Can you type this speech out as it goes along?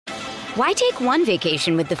Why take one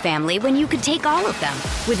vacation with the family when you could take all of them?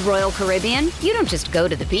 With Royal Caribbean, you don't just go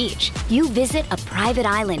to the beach. You visit a private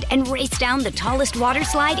island and race down the tallest water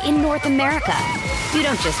slide in North America. You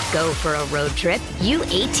don't just go for a road trip. You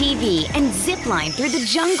ATV and zip line through the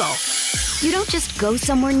jungle. You don't just go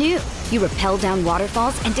somewhere new. You rappel down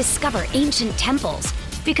waterfalls and discover ancient temples.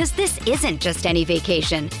 Because this isn't just any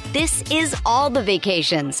vacation. This is all the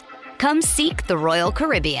vacations. Come seek the Royal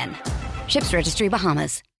Caribbean. Ships Registry,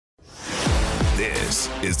 Bahamas. This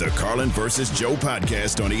is the Carlin versus Joe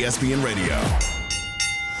podcast on ESPN Radio.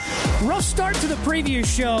 Rough start to the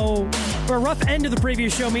previous show, or a rough end of the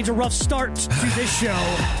previous show means a rough start to this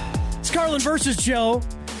show. It's Carlin versus Joe.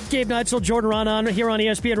 Gabe Neitzel, Jordan Raanan here on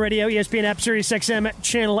ESPN Radio, ESPN app, Sirius XM,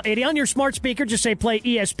 Channel 80. On your smart speaker, just say play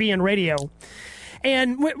ESPN Radio.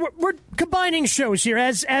 And we're combining shows here,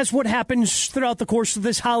 as what happens throughout the course of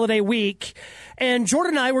this holiday week. And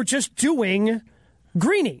Jordan and I were just doing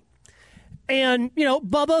Greeny. And,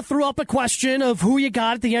 Bubba threw up a question of who you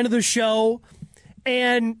got at the end of the show.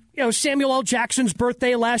 And, Samuel L. Jackson's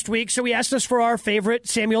birthday last week, so he asked us for our favorite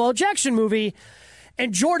Samuel L. Jackson movie.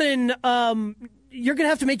 And Jordan, you're going to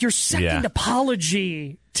have to make your second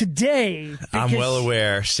apology today. I'm well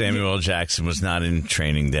aware Samuel L. Jackson was not in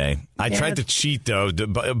Training Day. I tried to cheat, though.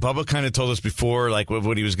 Bubba kind of told us before, like,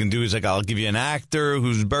 what he was going to do is, like, I'll give you an actor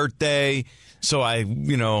whose birthday. So I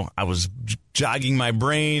was jogging my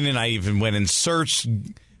brain, and I even went and searched,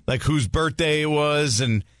 like, whose birthday it was,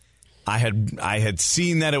 and I had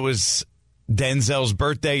seen that it was Denzel's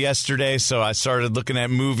birthday yesterday, so I started looking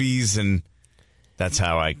at movies, and that's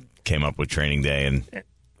how I came up with Training Day, and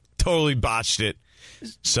totally botched it.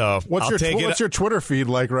 So what's your Twitter feed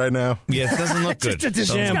like right now? Yeah, it doesn't look good.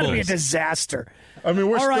 It's got to be a disaster. I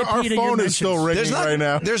mean, our phone is still ringing right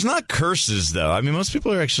now. There's not curses, though. I mean, most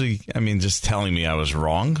people are actually, just telling me I was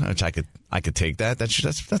wrong, which I could take that. That's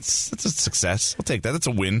a success. I'll take that. That's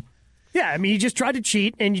a win. Yeah, I mean, you just tried to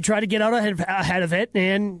cheat, and you tried to get out ahead of it,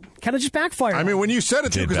 and kind of just backfired. I mean, when you said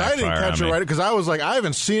it to me, because I didn't catch it right, because I was like, I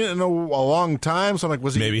haven't seen it in a long time, so I'm like,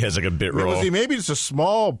 maybe he has like a bit role? Was he maybe just a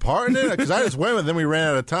small part in it? Because I just went with it, then we ran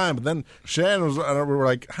out of time, but then Shannon we were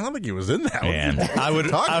like, I don't think he was in that. Man, I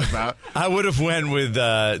would have went with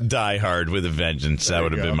Die Hard with a Vengeance. That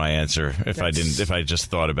would have been my answer if I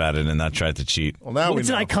just thought about it and not tried to cheat. Well, now it's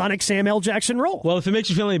an iconic Sam L. Jackson role. Well, if it makes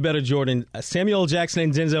you feel any better, Jordan, Samuel L. Jackson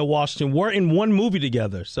and Denzel Washington were in one movie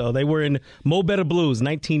together. So they were in Mo Better Blues,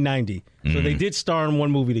 1990. So they did star in one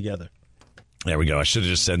movie together. There we go. I should have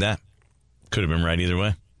just said that. Could have been right either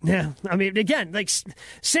way. Yeah, I mean, again, like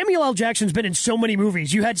Samuel L. Jackson's been in so many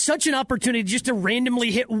movies. You had such an opportunity just to randomly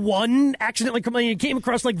hit one, accidentally you came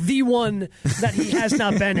across like the one that he has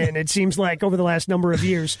not been in, it seems like, over the last number of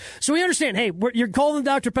years. So we understand, hey, you're calling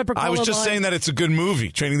Dr. Pepper. I was just saying that it's a good movie.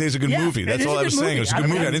 Training Day is a good movie. That's all I was saying. It was a good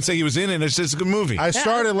movie. I didn't say he was in it. It's just a good movie. I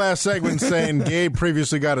started last segment saying Gabe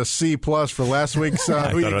previously got a C+ for last week's Who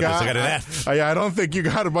You Got. I got an F. I don't think you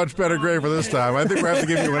got a much better grade for this time. I think we have to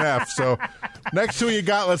give you an F. So next Who You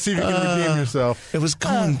Got, let's see if you can redeem yourself. It was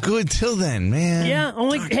going good till then, man. Yeah,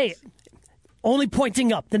 only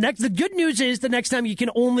pointing up. The good news is the next time you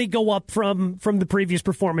can only go up from the previous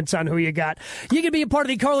performance on Who You Got. You can be a part of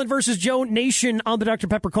the Carlin versus Joe Nation on the Dr.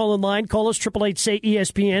 Pepper call-in line. Call us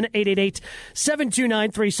 888-SAY-ESPN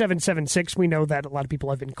 888-729-3776. We know that a lot of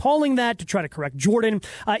people have been calling that to try to correct Jordan.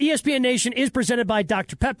 ESPN Nation is presented by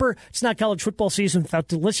Dr. Pepper. It's not college football season without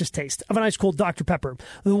delicious taste of an ice cold Dr. Pepper,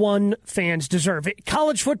 the one fans deserve.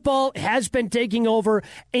 College football has been taking over,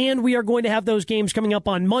 and we are going to have those games coming up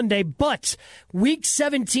on Monday, but Week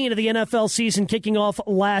 17 of the NFL season kicking off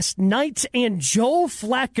last night, and Joe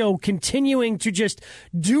Flacco continuing to just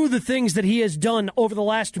do the things that he has done over the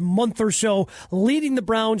last month or so, leading the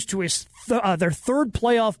Browns to their third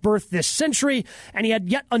playoff berth this century, and he had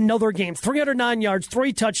yet another game. 309 yards,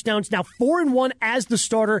 3 touchdowns, now 4-1 as the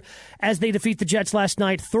starter as they defeat the Jets last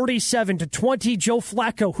night, 37-20. Joe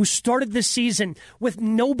Flacco, who started this season with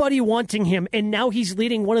nobody wanting him, and now he's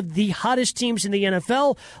leading one of the hottest teams in the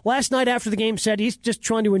NFL. Last night after the game said he's just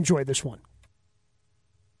trying to enjoy this one.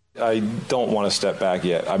 I don't want to step back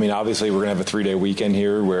yet. I mean, obviously, we're going to have a 3-day weekend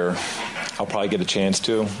here where I'll probably get a chance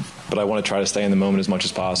to, but I want to try to stay in the moment as much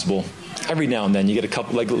as possible. Every now and then you get a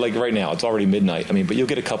couple, like right now, it's already midnight. I mean, but you'll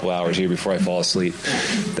get a couple hours here before I fall asleep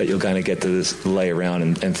that you'll kind of get to this lay around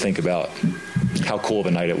and think about how cool of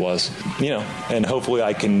a night it was, and hopefully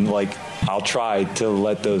I'll try to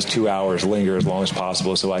let those 2 hours linger as long as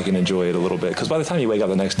possible so I can enjoy it a little bit. Because by the time you wake up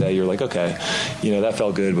the next day, you're like, okay, that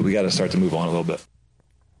felt good, but we got to start to move on a little bit.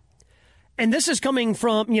 And this is coming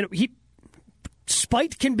from,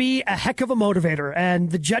 spite can be a heck of a motivator,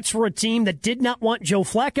 and the Jets were a team that did not want Joe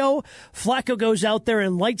Flacco. Flacco goes out there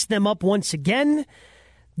and lights them up once again.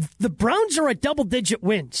 The Browns are at double-digit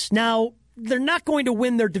wins. Now, they're not going to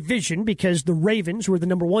win their division because the Ravens, who are the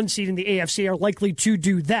number 1 seed in the AFC, are likely to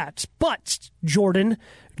do that. But, Jordan,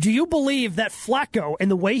 do you believe that Flacco and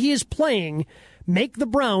the way he is playing make the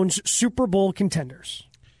Browns Super Bowl contenders?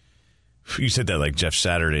 You said that like Jeff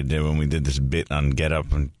Saturday did when we did this bit on Get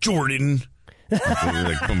Up and Jordan.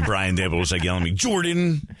 Like when Brian Dable was like yelling at me,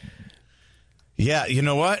 Jordan. Yeah, you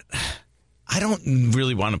know what? I don't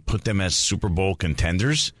really want to put them as Super Bowl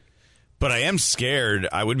contenders, but I am scared.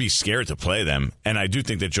 I would be scared to play them. And I do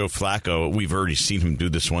think that Joe Flacco, we've already seen him do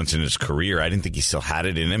this once in his career. I didn't think he still had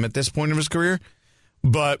it in him at this point of his career.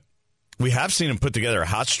 But we have seen him put together a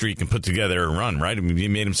hot streak and put together a run, right? I mean, he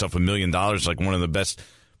made himself $1 million, like one of the best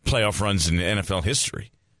playoff runs in NFL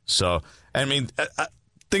history. So, I mean,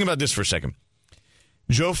 think about this for a second.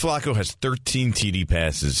 Joe Flacco has 13 TD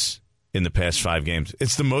passes in the past 5 games.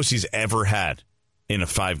 It's the most he's ever had in a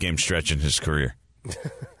 5-game stretch in his career.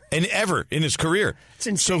 And ever in his career.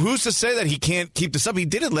 So who's to say that he can't keep this up? He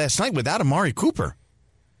did it last night without Amari Cooper.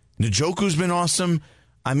 Njoku's been awesome.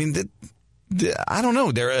 I mean, I don't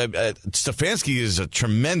know. Stefanski is a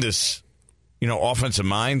tremendous, offensive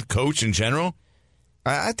mind, coach in general.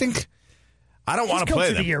 I think I don't want to play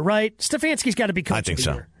them. Coach of the year, right? Stefanski's got to be coach of the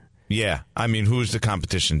year. I think so. Yeah. I mean, who's the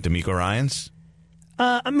competition? D'Amico Ryans?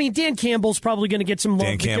 Dan Campbell's probably going to get some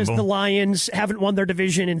love because the Lions haven't won their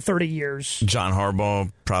division in 30 years. John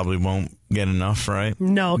Harbaugh probably won't get enough, right?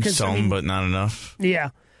 No. Some, but not enough. Yeah.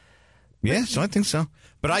 Yeah, so I think so.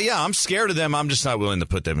 But I'm scared of them. I'm just not willing to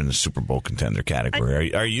put them in the Super Bowl contender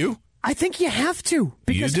category. Are you? I think you have to,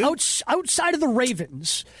 because outside of the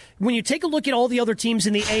Ravens, when you take a look at all the other teams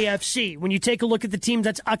in the AFC, when you take a look at the team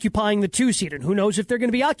that's occupying the 2 seed, and who knows if they're going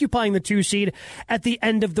to be occupying the 2 seed at the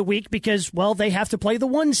end of the week because, well, they have to play the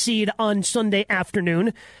 1 seed on Sunday afternoon.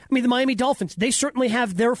 I mean, the Miami Dolphins, they certainly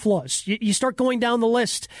have their flaws. You start going down the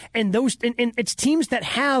list, and it's teams that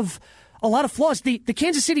have a lot of flaws. The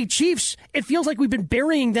Kansas City Chiefs, it feels like we've been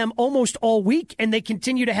burying them almost all week, and they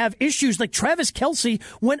continue to have issues. Like Travis Kelce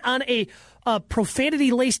went on a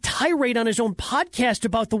profanity-laced tirade on his own podcast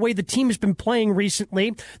about the way the team has been playing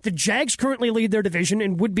recently. The Jags currently lead their division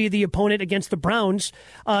and would be the opponent against the Browns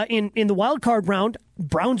in the wild card round.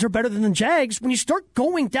 Browns are better than the Jags. When you start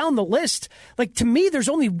going down the list, like, to me, there's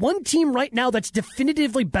only one team right now that's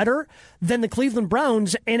definitively better than the Cleveland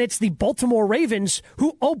Browns, and it's the Baltimore Ravens,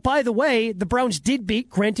 who, oh, by the way, the Browns did beat,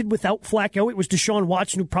 granted without Flacco. It was Deshaun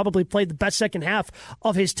Watson who probably played the best second half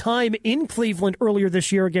of his time in Cleveland earlier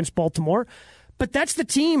this year against Baltimore. But that's the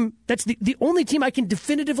team, that's the only team I can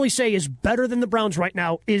definitively say is better than the Browns right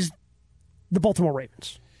now is the Baltimore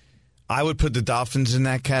Ravens. I would put the Dolphins in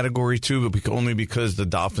that category too, but only because the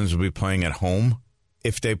Dolphins will be playing at home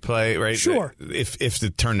if they play, right? Sure. If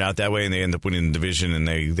it turned out that way and they end up winning the division and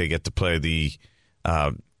they get to play the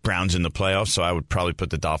Browns in the playoffs, so I would probably put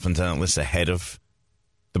the Dolphins on that list ahead of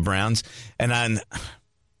the Browns. And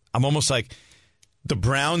I'm almost like the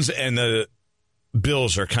Browns and the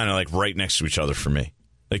Bills are kind of like right next to each other for me.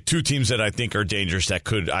 Like 2 teams that I think are dangerous that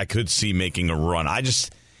I could see making a run.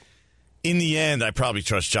 In the end, I probably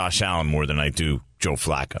trust Josh Allen more than I do Joe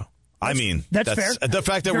Flacco. I mean, that's fair. The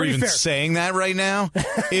fact that Very we're even fair. saying that right now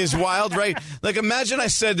is wild, right? Like, imagine I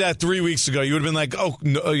said that 3 weeks ago. You would have been like, oh,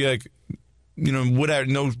 no,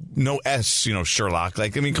 whatever, no S, Sherlock.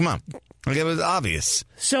 Like, I mean, come on. Like, it was obvious.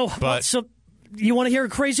 So you want to hear a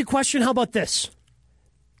crazy question? How about this?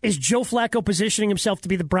 Is Joe Flacco positioning himself to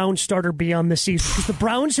be the Browns starter beyond this season? Because the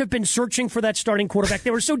Browns have been searching for that starting quarterback. They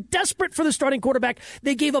were so desperate for the starting quarterback,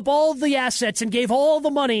 they gave up all the assets and gave all the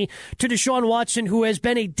money to Deshaun Watson, who has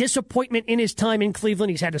been a disappointment in his time in Cleveland.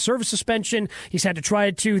 He's had to serve a suspension. He's had to try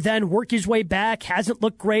to then work his way back. Hasn't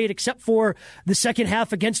looked great, except for the second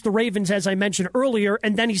half against the Ravens, as I mentioned earlier.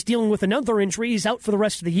 And then he's dealing with another injury. He's out for the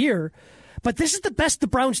rest of the year. But this is the best the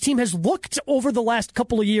Browns team has looked over the last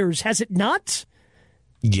couple of years, has it not?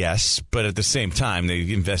 Yes, but at the same time, they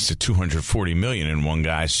invested $240 million in one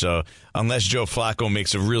guy. So unless Joe Flacco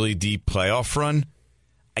makes a really deep playoff run,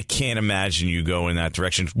 I can't imagine you go in that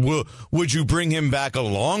direction. Would you bring him back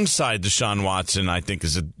alongside Deshaun Watson? I think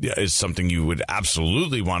is something you would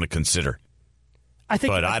absolutely want to consider. I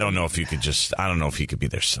don't know if you could I don't know if he could be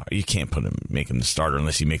their starter. You can't make him the starter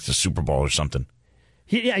unless he makes the Super Bowl or something.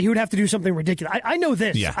 He would have to do something ridiculous. I know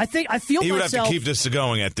this. Yeah. I feel he would myself, have to keep this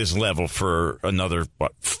going at this level for another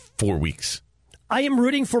 4 weeks. I am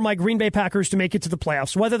rooting for my Green Bay Packers to make it to the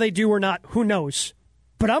playoffs. Whether they do or not, who knows?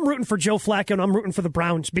 But I'm rooting for Joe Flacco and I'm rooting for the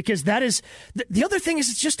Browns because that is the other thing is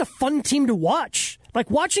it's just a fun team to watch. Like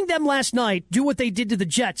watching them last night do what they did to the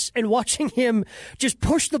Jets and watching him just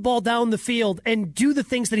push the ball down the field and do the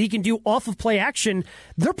things that he can do off of play action,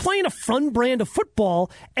 they're playing a fun brand of football,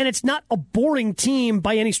 and it's not a boring team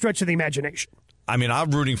by any stretch of the imagination. I mean,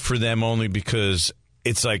 I'm rooting for them only because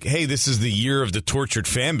it's like, hey, this is the year of the tortured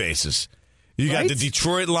fan bases. You got the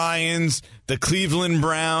Detroit Lions, the Cleveland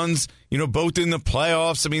Browns, both in the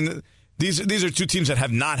playoffs. I mean, these are two teams that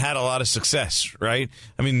have not had a lot of success, right?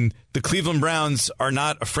 I mean, the Cleveland Browns are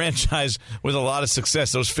not a franchise with a lot of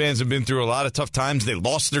success. Those fans have been through a lot of tough times. They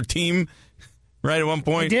lost their team, right, at one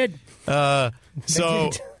point. They did. They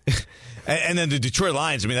did. And then the Detroit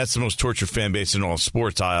Lions, I mean, that's the most tortured fan base in all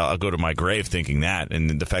sports. I'll go to my grave thinking that.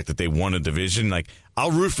 And the fact that they won a division, like,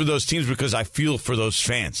 I'll root for those teams because I feel for those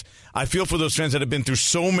fans. I feel for those fans that have been through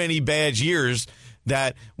so many bad years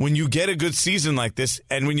that when you get a good season like this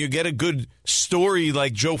and when you get a good story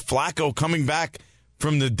like Joe Flacco coming back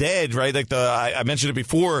from the dead, right? Like I mentioned it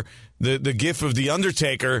before, the gif of the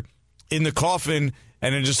Undertaker in the coffin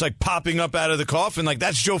and then just like popping up out of the coffin, like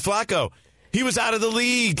that's Joe Flacco. He was out of the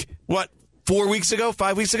league, 4 weeks ago,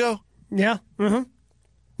 5 weeks ago? Yeah. Mm-hmm.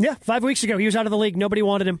 Yeah, 5 weeks ago. He was out of the league. Nobody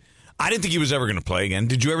wanted him. I didn't think he was ever going to play again.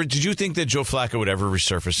 Did you think that Joe Flacco would ever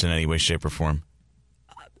resurface in any way, shape, or form?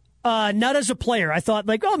 Not as a player. I thought,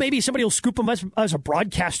 maybe somebody will scoop him as a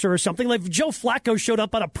broadcaster or something. Like, if Joe Flacco showed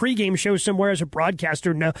up on a pregame show somewhere as a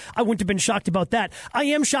broadcaster, no, I wouldn't have been shocked about that. I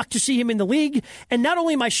am shocked to see him in the league, and not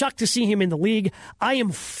only am I shocked to see him in the league, I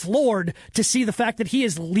am floored to see the fact that he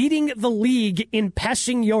is leading the league in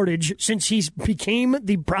passing yardage since he's became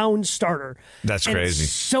the Browns starter. That's crazy.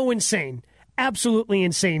 It's so insane. Absolutely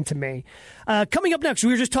insane to me. Coming up next,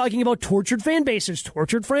 we were just talking about tortured fan bases,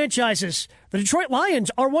 tortured franchises. The Detroit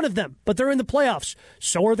Lions are one of them, but they're in the playoffs.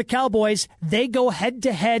 So are the Cowboys. They go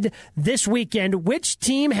head-to-head this weekend. Which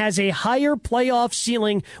team has a higher playoff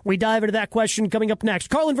ceiling? We dive into that question coming up next.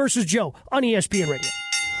 Carlin versus Joe on ESPN Radio.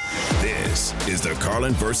 This is the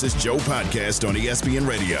Carlin versus Joe podcast on ESPN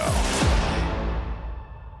Radio.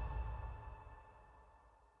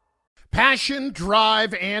 Passion,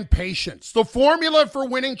 drive, and patience. The formula for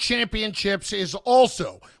winning championships is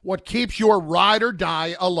also what keeps your ride or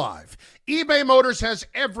die alive. eBay Motors has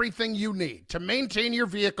everything you need to maintain your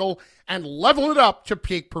vehicle and level it up to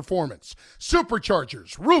peak performance.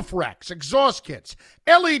 Superchargers, roof racks, exhaust kits,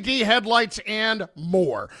 LED headlights, and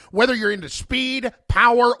more. Whether you're into speed,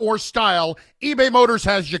 power, or style, eBay Motors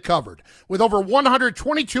has you covered. With over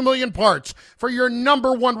 122 million parts for your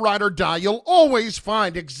number one ride or die, you'll always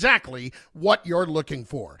find exactly what you're looking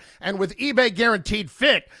for. And with eBay Guaranteed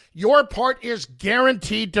Fit, your part is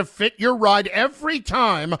guaranteed to fit your ride every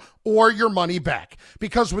time or your money back.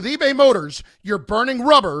 Because with eBay Motors, you're burning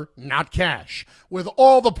rubber, not cash. With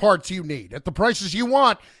all the parts you need at the prices you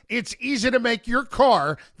want, it's easy to make your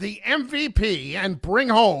car the MVP and bring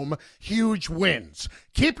home huge wins.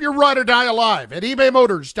 Keep your ride or die alive at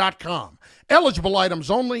ebaymotors.com. Eligible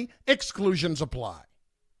items only. Exclusions apply.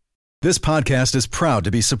 This podcast is proud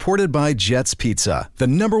to be supported by Jets Pizza, the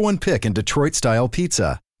 #1 pick in Detroit-style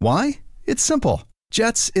pizza. Why? It's simple.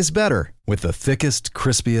 Jets is better. With the thickest,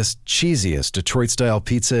 crispiest, cheesiest Detroit-style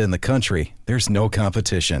pizza in the country, there's no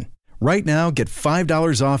competition. Right now, get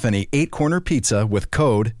 $5 off any 8-corner pizza with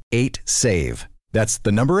code 8SAVE. That's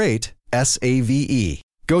the number 8, S-A-V-E.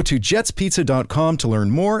 Go to jetspizza.com to learn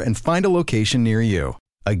more and find a location near you.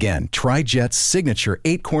 Again, try Jet's signature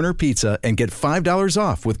 8-corner pizza and get $5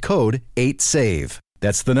 off with code 8SAVE.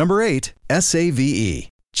 That's the number 8, S-A-V-E.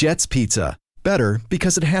 Jet's Pizza. Better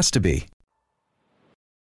because it has to be.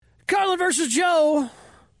 Carlin versus Joe.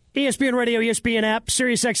 ESPN Radio, ESPN app,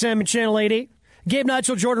 SiriusXM, and Channel 80. Gabe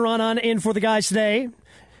Neitzel, Jordan Raanan in for the guys today.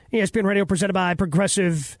 ESPN Radio presented by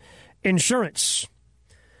Progressive Insurance.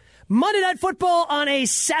 Monday Night Football on a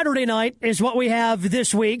Saturday night is what we have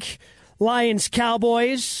this week. Lions,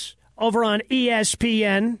 Cowboys over on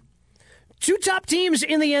ESPN. Two top teams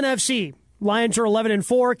in the NFC. Lions are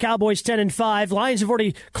 11-4, Cowboys 10-5. Lions have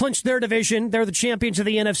already clinched their division. They're the champions of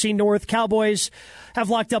the NFC North. Cowboys have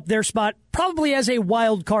locked up their spot probably as a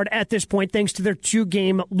wild card at this point thanks to their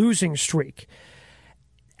 2-game losing streak.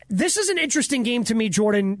 This is an interesting game to me,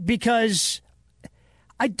 Jordan, because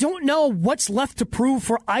I don't know what's left to prove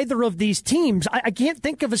for either of these teams. I can't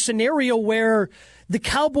think of a scenario where the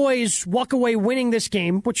Cowboys walk away winning this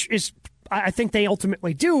game, which is I think they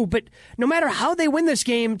ultimately do, but no matter how they win this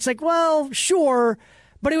game, it's like, well, sure,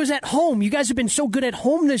 but it was at home. You guys have been so good at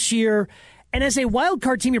home this year, and as a wild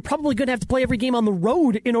card team, you're probably going to have to play every game on the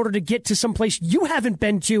road in order to get to someplace you haven't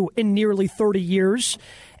been to in nearly 30 years.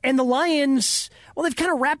 And the Lions, well, they've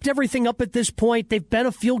kind of wrapped everything up at this point. They've been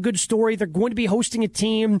a feel-good story. They're going to be hosting a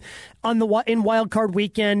team in wild card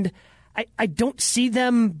weekend. I don't see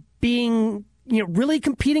them being really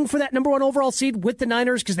competing for that number 1 overall seed with the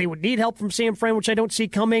Niners because they would need help from San Fran, which I don't see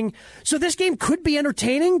coming. So this game could be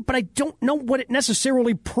entertaining, but I don't know what it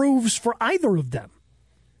necessarily proves for either of them.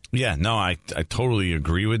 Yeah, no, I totally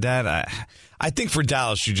agree with that. I think for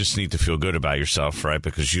Dallas, you just need to feel good about yourself, right?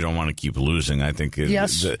 Because you don't want to keep losing. I think,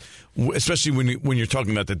 yes. Especially when you're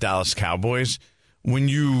talking about the Dallas Cowboys, when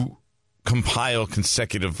you compile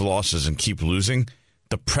consecutive losses and keep losing,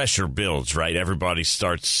 the pressure builds, right? Everybody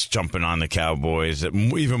starts jumping on the Cowboys,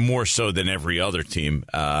 even more so than every other team.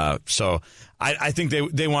 So I think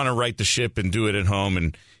they want to right the ship and do it at home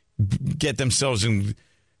and get themselves in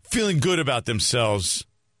feeling good about themselves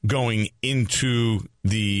going into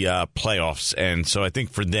the playoffs. And so I think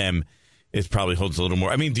for them, it probably holds a little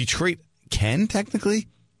more. I mean, Detroit can technically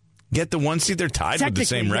get the 1 seed. They're tied with the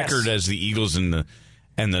same record as the Eagles and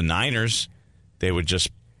the Niners. They would just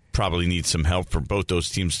probably need some help for both those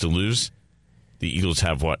teams to lose. The Eagles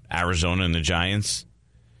have, Arizona and the Giants.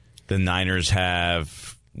 The Niners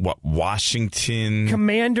have, Washington.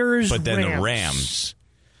 Commanders, but then Rams. the Rams.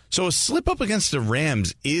 So a slip up against the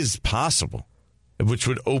Rams is possible, which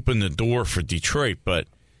would open the door for Detroit. But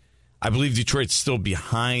I believe Detroit's still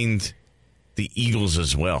behind the Eagles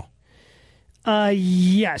as well.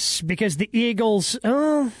 Yes, because the Eagles...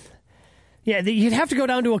 you'd have to go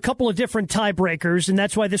down to a couple of different tiebreakers, and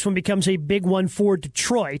that's why this one becomes a big one for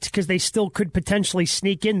Detroit, because they still could potentially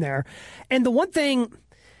sneak in there. And the one thing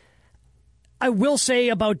I will say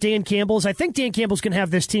about Dan Campbell is I think Dan Campbell's going to have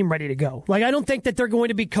this team ready to go. Like, I don't think that they're going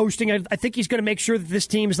to be coasting. I think he's going to make sure that this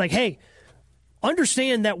team is like, hey,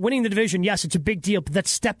 understand that winning the division, yes, it's a big deal, but that's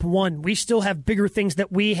step one. We still have bigger things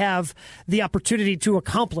that we have the opportunity to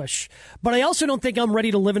accomplish. But I also don't think I'm ready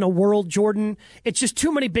to live in a world, Jordan. It's just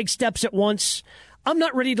too many big steps at once. I'm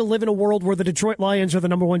not ready to live in a world where the Detroit Lions are the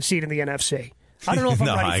number 1 seed in the NFC. I don't know if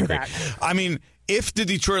I'm ready for that. I mean, if the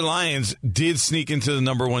Detroit Lions did sneak into the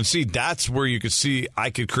number 1 seed, that's where you could see I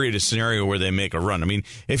could create a scenario where they make a run. I mean,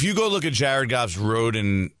 if you go look at Jared Goff's road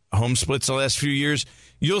and home splits the last few years,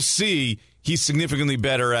 you'll see he's significantly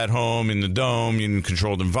better at home, in the dome, in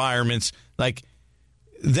controlled environments. Like,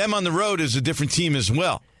 them on the road is a different team as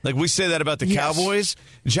well. Like, we say that about the Cowboys.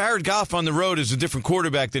 Jared Goff on the road is a different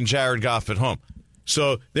quarterback than Jared Goff at home.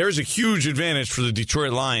 So there's a huge advantage for the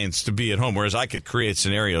Detroit Lions to be at home, whereas I could create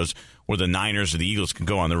scenarios where the Niners or the Eagles can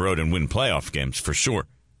go on the road and win playoff games for sure.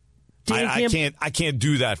 I can't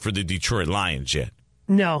do that for the Detroit Lions yet.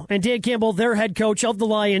 No, and Dan Campbell, their head coach of the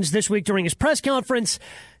Lions this week during his press conference,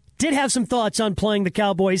 did have some thoughts on playing the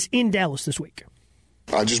Cowboys in Dallas this week.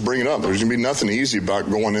 I just bring it up. There's going to be nothing easy about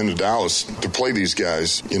going into Dallas to play these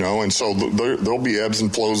guys, and so there'll be ebbs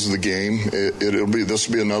and flows of the game. This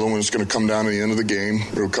will be another one that's going to come down to the end of the game.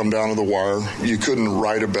 It'll come down to the wire. You couldn't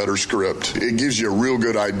write a better script. It gives you a real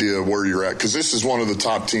good idea of where you're at, because this is one of the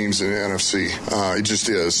top teams in the NFC. It just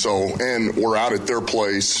is. So, and we're out at their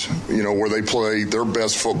place, where they play their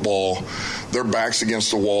best football. Their back's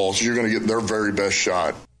against the wall, so you're going to get their very best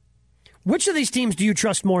shot. Which of these teams do you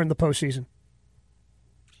trust more in the postseason?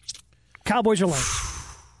 Cowboys or Lions?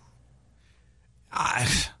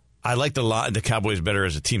 I like the Cowboys better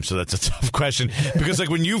as a team, so that's a tough question. Because,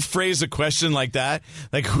 when you phrase a question like that,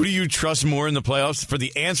 who do you trust more in the playoffs? For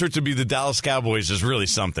the answer to be the Dallas Cowboys is really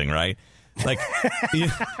something, right?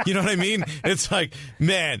 You know what I mean? It's like,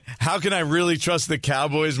 man, how can I really trust the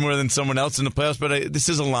Cowboys more than someone else in the playoffs? But this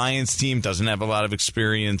is a Lions team, doesn't have a lot of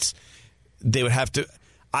experience. They would have to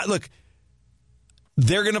look.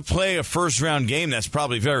 They're going to play a first-round game that's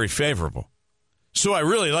probably very favorable. So I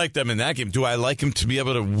really like them in that game. Do I like them to be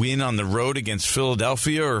able to win on the road against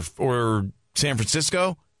Philadelphia or San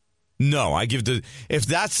Francisco? No. If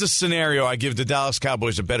that's the scenario, I give the Dallas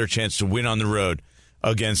Cowboys a better chance to win on the road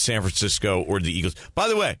against San Francisco or the Eagles. By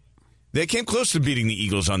the way, they came close to beating the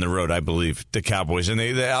Eagles on the road, I believe, the Cowboys. And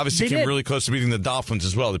they obviously came really close to beating the Dolphins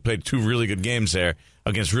as well. They played 2 really good games there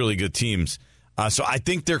against really good teams. So I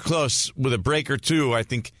think they're close. With a break or two, I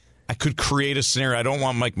think I could create a scenario. I don't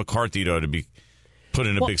want Mike McCarthy, though, to be put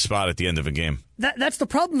in a big spot at the end of a game. That's the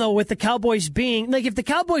problem, though, with the Cowboys being... if the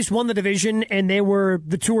Cowboys won the division and they were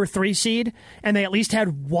the 2 or 3 seed and they at least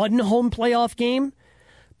had one home playoff game,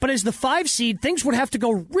 but as the 5 seed, things would have to go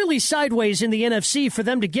really sideways in the NFC for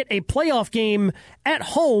them to get a playoff game at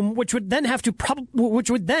home, which would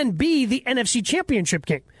then be the NFC Championship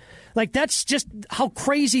game. That's just how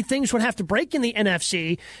crazy things would have to break in the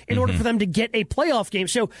NFC in order for them to get a playoff game.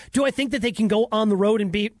 So do I think that they can go on the road and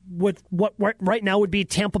beat what right now would be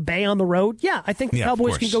Tampa Bay on the road? Yeah, I think the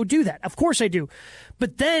Cowboys can go do that. Of course I do.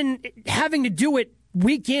 But then having to do it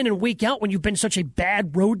week in and week out when you've been such a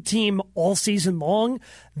bad road team all season long,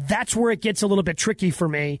 that's where it gets a little bit tricky for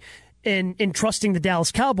me. in trusting the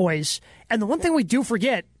Dallas Cowboys. And the one thing we do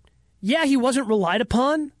forget, yeah, he wasn't relied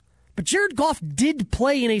upon, but Jared Goff did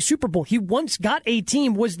play in a Super Bowl. He once got a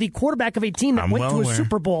team, was the quarterback of a team that went to a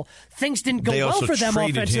Super Bowl. Things didn't go well for them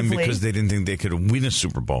offensively. They also traded him because they didn't think they could win a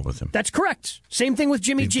Super Bowl with him. That's correct. Same thing with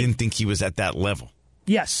Jimmy G. They didn't think he was at that level.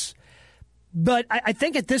 Yes. But I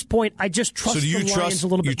think at this point, I just trust the Lions a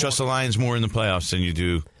little bit more. You trust the Lions more in the playoffs than you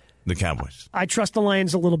do the Cowboys? I trust the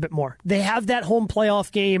Lions a little bit more. They have that home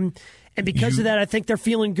playoff game, and because of that, I think they're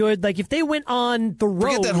feeling good. Like, if they went on the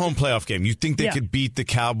road... Forget that home playoff game. You think they could beat the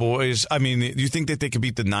Cowboys? I mean, you think that they could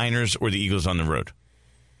beat the Niners or the Eagles on the road?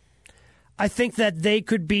 I think that they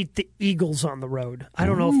could beat the Eagles on the road. I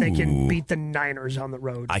don't know if they can beat the Niners on the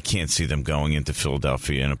road. I can't see them going into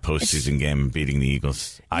Philadelphia in a postseason game and beating the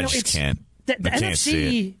Eagles. I just can't. The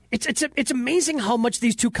NFC, it's amazing how much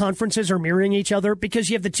these two conferences are mirroring each other, because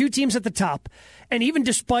you have the two teams at the top, and even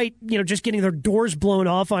despite just getting their doors blown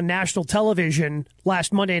off on national television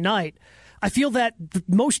last Monday night, I feel that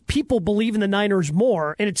most people believe in the Niners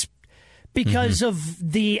more, and it's because of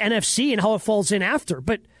the NFC and how it falls in after.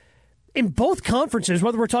 But in both conferences,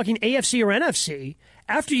 whether we're talking AFC or NFC,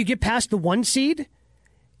 after you get past the 1 seed,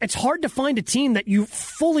 it's hard to find a team that you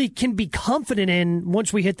fully can be confident in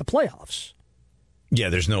once we hit the playoffs. Yeah,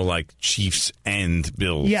 there's no like Chiefs and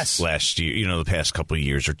Bills last year, the past couple of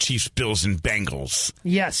years, or Chiefs, Bills, and Bengals.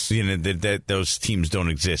 Yes. That those teams don't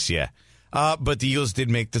exist, but the Eagles did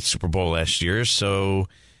make the Super Bowl last year, so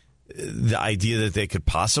the idea that they could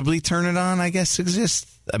possibly turn it on, I guess,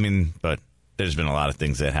 exists. I mean, but there's been a lot of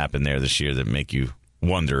things that happened there this year that make you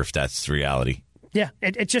wonder if that's the reality. Yeah,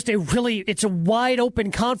 it's just it's a wide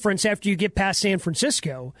open conference after you get past San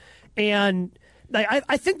Francisco. And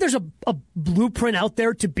I think there's a blueprint out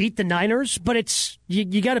there to beat the Niners, but it's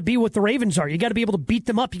you got to be what the Ravens are. You got to be able to beat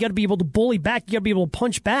them up. You got to be able to bully back. You got to be able to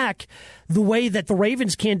punch back the way that the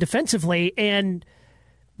Ravens can defensively. And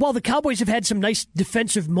while the Cowboys have had some nice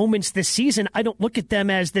defensive moments this season, I don't look at them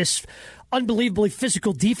as this unbelievably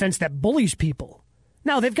physical defense that bullies people.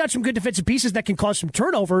 Now, they've got some good defensive pieces that can cause some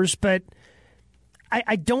turnovers, but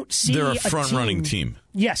I don't see they're a front-running team.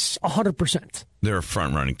 Yes, 100%. They're a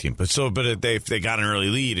front-running team. But if they got an early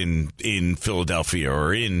lead in Philadelphia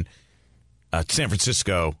or in San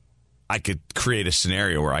Francisco, I could create a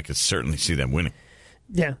scenario where I could certainly see them winning.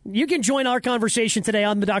 Yeah. You can join our conversation today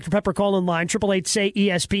on the Dr. Pepper call-in line,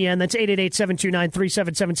 888-SAY-ESPN. That's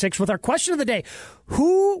 888-729-3776 with our question of the day.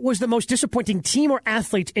 Who was the most disappointing team or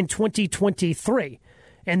athlete in 2023?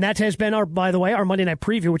 And that has been, our Monday Night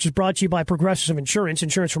Preview, which is brought to you by Progressive Insurance.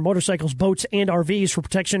 Insurance for motorcycles, boats, and RVs for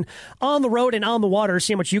protection on the road and on the water.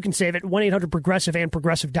 See how much you can save at 1-800-PROGRESSIVE and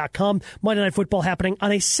Progressive.com. Monday Night Football happening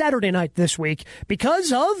on a Saturday night this week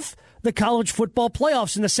because of the college football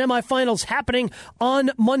playoffs and the semifinals happening on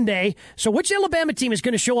Monday. So which Alabama team is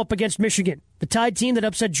going to show up against Michigan? The Tide team that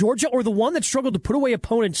upset Georgia, or the one that struggled to put away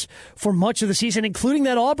opponents for much of the season, including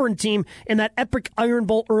that Auburn team in that epic Iron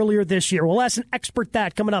Bowl earlier this year? We'll ask an expert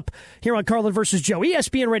that coming up here on Carlin versus Joe,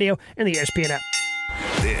 ESPN Radio and the ESPN app.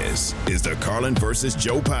 This is the Carlin versus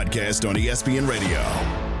Joe podcast on ESPN Radio.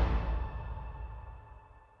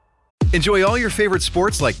 Enjoy all your favorite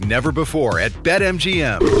sports like never before at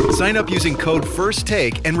BetMGM. Sign up using code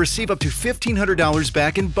FIRSTTAKE and receive up to $1,500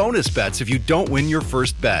 back in bonus bets if you don't win your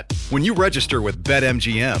first bet. When you register with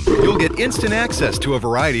BetMGM, you'll get instant access to a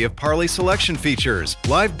variety of parlay selection features,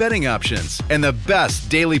 live betting options, and the best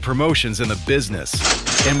daily promotions in the business.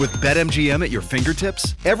 And with BetMGM at your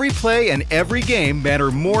fingertips, every play and every game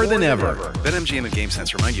matter more than ever. BetMGM and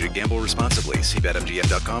GameSense remind you to gamble responsibly. See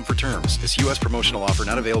BetMGM.com for terms. This U.S. promotional offer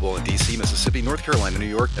not available in D.C., Mississippi, North Carolina, New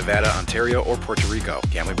York, Nevada, Ontario, or Puerto Rico.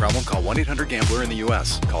 Gambling problem? Call 1-800-GAMBLER in the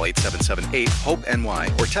U.S. Call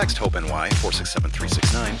 877-8-HOPE-NY or text HOPE-NY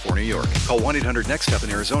 467-369 for New York. Call 1-800-NEXT-STEP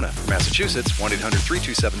in Arizona. For Massachusetts,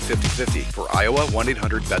 1-800-327-5050. For Iowa,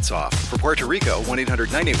 1-800-BETS-OFF. For Puerto Rico,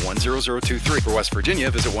 1-800-981-0023. For West Virginia,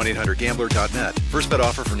 visit 1-800-GAMBLER.net. First bet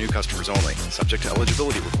offer for new customers only. Subject to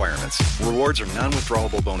eligibility requirements. Rewards are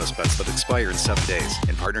non-withdrawable bonus bets that expire in 7 days.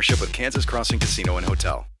 In partnership with Kansas Crossing Casino and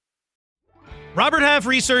Hotel. Robert Half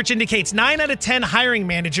research indicates 9 out of 10 hiring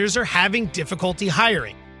managers are having difficulty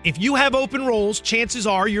hiring. If you have open roles, chances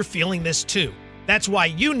are you're feeling this too. That's why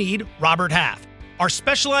you need Robert Half. Our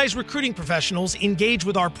specialized recruiting professionals engage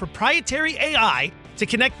with our proprietary AI to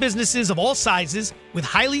connect businesses of all sizes with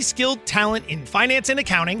highly skilled talent in finance and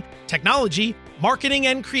accounting, technology, marketing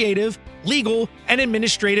and creative, legal, and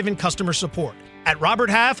administrative and customer support. At Robert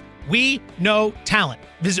Half, we know talent.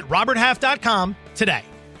 Visit roberthalf.com today.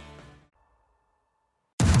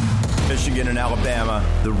 Michigan and Alabama,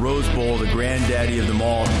 the Rose Bowl, the granddaddy of them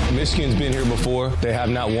all. Michigan's been here before. They have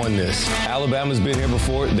not won this. Alabama's been here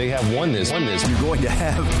before. They have won this. You're going to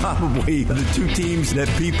have probably the two teams that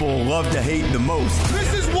people love to hate the most.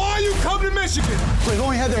 This is why you come to Michigan. They've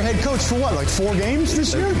only had their head coach for what, like 4 games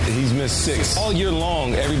this year? He's missed 6. All year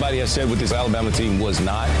long, everybody has said what this Alabama team was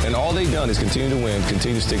not. And all they've done is continue to win,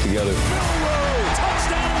 continue to stick together.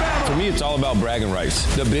 For me, it's all about bragging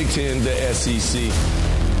rights. The Big Ten, the SEC.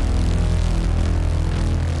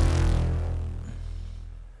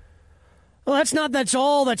 Well, that's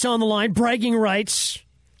all that's on the line. Bragging rights.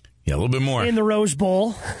 Yeah, a little bit more. In the Rose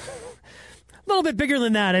Bowl. A little bit bigger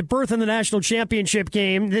than that. At birth in the national championship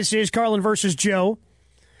game. This is Carlin versus Joe.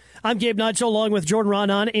 I'm Gabe Nutso, along with Jordan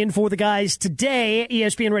Ronan, in for the guys today.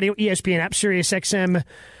 ESPN Radio, ESPN app, Sirius XM,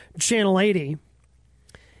 Channel 80.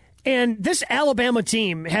 And this Alabama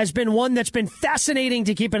team has been one that's been fascinating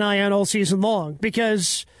to keep an eye on all season long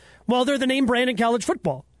because, well, they're the name brand in college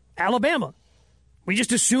football. Alabama. We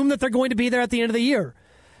just assume that they're going to be there at the end of the year.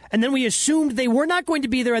 And then we assumed they were not going to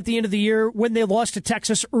be there at the end of the year when they lost to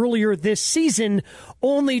Texas earlier this season,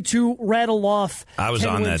 only to rattle off. I was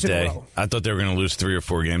on that day. I thought they were going to lose 3 or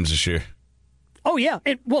 4 games this year. Oh, yeah.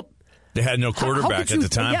 They had no quarterback at the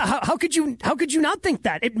time. Yeah, how could you not think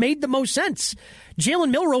that? It made the most sense.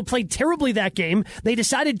 Jalen Milroe played terribly that game. They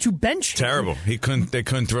decided to bench him. Terrible. They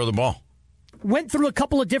couldn't throw the ball. Went through a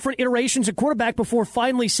couple of different iterations of quarterback before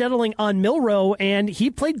finally settling on Milroe, and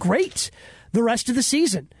he played great the rest of the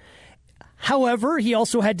season. However, he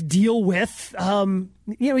also had to deal with,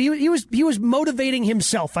 he was motivating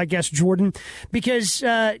himself, I guess, Jordan, because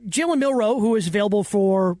Jalen Milroe, who was available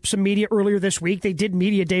for some media earlier this week, they did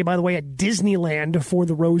media day, by the way, at Disneyland for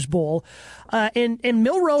the Rose Bowl, and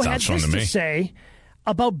Milroe had this to say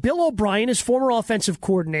about Bill O'Brien, his former offensive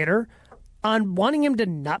coordinator, on wanting him to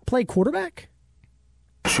not play quarterback.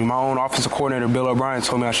 My own offensive coordinator, Bill O'Brien,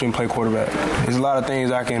 told me I shouldn't play quarterback. There's a lot of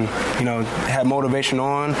things I can, have motivation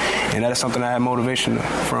on, and that is something I have motivation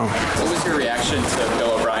from. What was your reaction to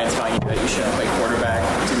Bill O'Brien telling you that you shouldn't play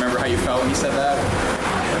quarterback? Do you remember how you felt when he said that?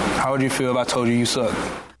 How would you feel if I told you you suck?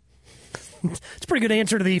 It's a pretty good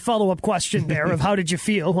answer to the follow-up question there of how did you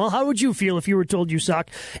feel? Well, how would you feel if you were told you suck?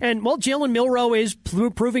 And, well, Jalen Milroe is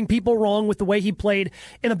proving people wrong with the way he played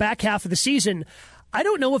in the back half of the season. I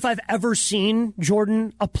don't know if I've ever seen,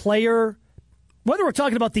 Jordan, a player, whether we're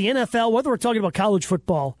talking about the NFL, whether we're talking about college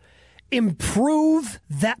football, improve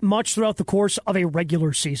that much throughout the course of a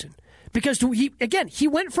regular season. Because he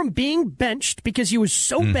went from being benched because he was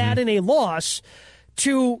so bad in a loss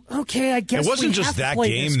to, okay, I guess it wasn't just that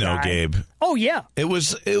game, though, Gabe. Oh, yeah. He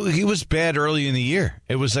was bad early in the year.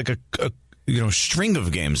 It was like a string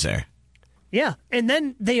of games there. Yeah, and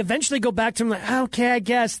then they eventually go back to him like, okay, I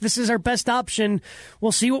guess this is our best option.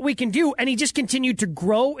 We'll see what we can do. And he just continued to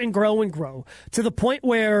grow and grow and grow to the point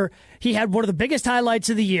where he had one of the biggest highlights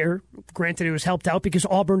of the year. Granted, it was helped out because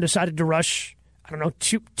Auburn decided to rush, I don't know,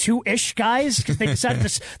 two-ish guys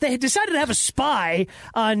because they decided to have a spy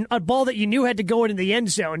on a ball that you knew had to go into the end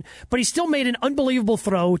zone. But he still made an unbelievable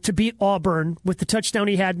throw to beat Auburn with the touchdown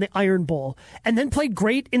he had in the Iron Bowl, and then played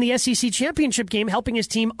great in the SEC championship game, helping his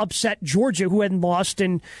team upset Georgia, who hadn't lost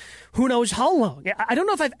in who knows how long. I don't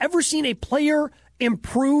know if I've ever seen a player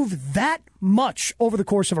improve that much over the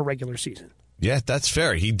course of a regular season. Yeah, that's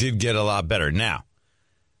fair. He did get a lot better. Now,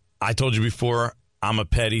 I told you before, I'm a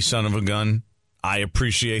petty son of a gun. I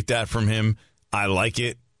appreciate that from him. I like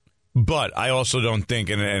it. But I also don't think,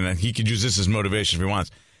 and he could use this as motivation if he wants,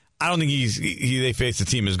 I don't think they face a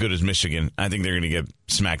team as good as Michigan. I think they're going to get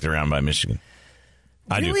smacked around by Michigan.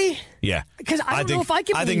 Really? I do. Yeah. Because I don't know if I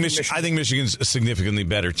can believe Michigan. I think Michigan's a significantly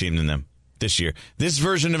better team than them this year. This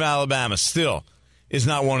version of Alabama still is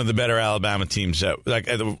not one of the better Alabama teams.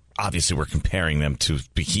 Obviously, we're comparing them to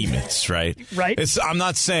behemoths, right? Right. I'm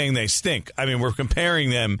not saying they stink. I mean, we're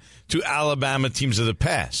comparing them to Alabama teams of the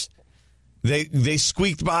past. They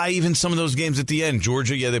squeaked by even some of those games at the end.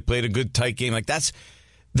 Georgia, yeah, they played a good tight game. Like that's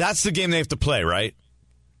the game they have to play, right?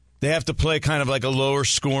 They have to play kind of like a lower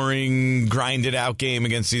scoring, grinded out game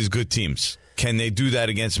against these good teams. Can they do that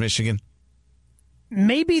against Michigan?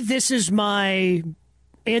 Maybe this is my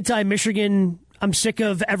anti-Michigan. I'm sick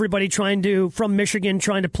of everybody from Michigan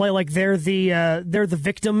trying to play like they're the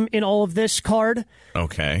victim in all of this card.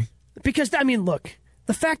 Okay. Because, I mean, look,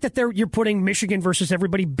 the fact that you're putting Michigan versus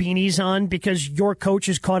everybody beanies on because your coach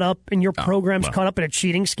is caught up and your program's caught up in a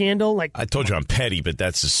cheating scandal. Like I told you I'm petty, but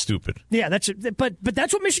that's just stupid. Yeah, but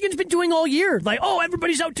that's what Michigan's been doing all year. Like, oh,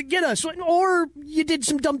 everybody's out to get us, or you did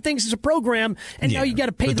some dumb things as a program, and now you got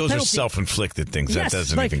to pay the penalty. But those are self-inflicted things. Yes, that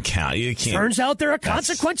doesn't even count. You can't. Turns out there are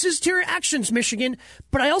consequences to your actions, Michigan.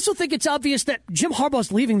 But I also think it's obvious that Jim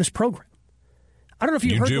Harbaugh's leaving this program. I don't know if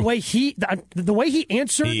you heard the way he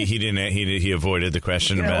answered. He didn't. He avoided the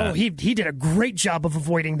question about. He did a great job of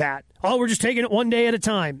avoiding that. Oh, we're just taking it one day at a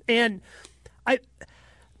time. And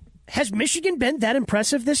has Michigan been that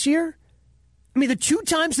impressive this year? I mean, the 2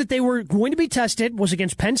 times that they were going to be tested was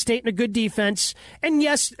against Penn State and a good defense. And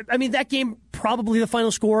yes, I mean, that game, probably the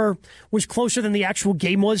final score was closer than the actual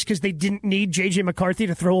game was because they didn't need J.J. McCarthy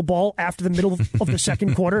to throw a ball after the middle of the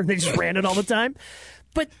second quarter. They just ran it all the time.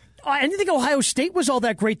 But I didn't think Ohio State was all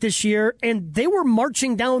that great this year, and they were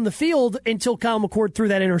marching down the field until Kyle McCord threw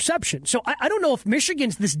that interception. So I don't know if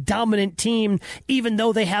Michigan's this dominant team, even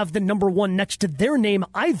though they have the number 1 next to their name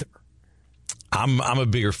either. I'm a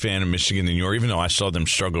bigger fan of Michigan than you are, even though I saw them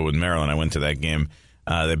struggle with Maryland. I went to that game.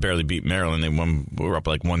 They barely beat Maryland. They were up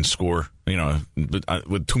like 1 score,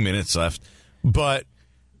 with 2 minutes left. But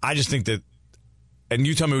I just think that, and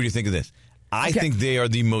you tell me what you think of this. I think they are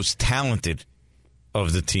the most talented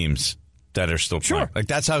of the teams that are still playing. Like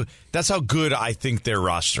that's how good I think their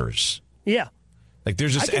roster is. Yeah. Like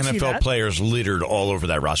there's just NFL players littered all over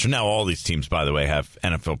that roster. Now all these teams, by the way, have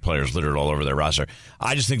NFL players littered all over their roster.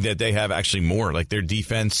 I just think that they have actually more. Like their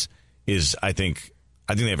defense is, I think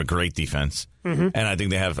they have a great defense, and I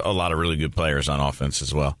think they have a lot of really good players on offense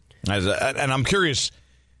as well. And I'm curious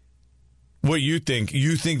what you think. Do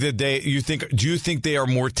you think they are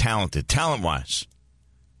more talented, talent-wise,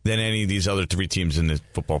 than any of these other 3 teams in the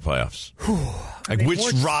football playoffs?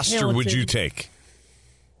 Which roster would you take?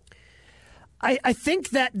 I think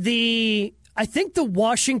the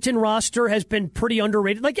Washington roster has been pretty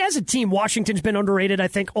underrated. Like as a team, Washington's been underrated, I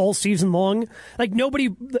think, all season long. Like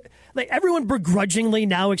everyone begrudgingly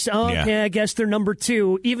now, I guess they're number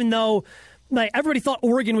 2, even though everybody thought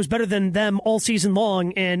Oregon was better than them all season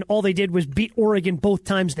long, and all they did was beat Oregon both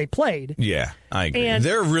times they played. Yeah, I agree. And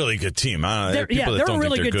they're a really good team. People that don't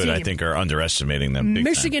think they're good, I think, are underestimating them big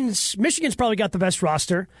Michigan's probably got the best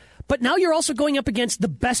roster, but now you're also going up against the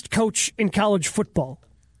best coach in college football.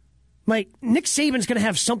 Like, Nick Saban's going to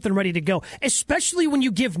have something ready to go, especially when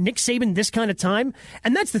you give Nick Saban this kind of time.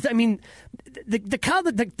 And that's the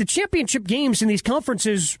championship games in these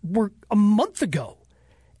conferences were a month ago.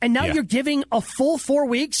 And now you're giving a full 4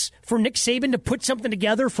 weeks for Nick Saban to put something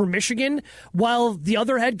together for Michigan while the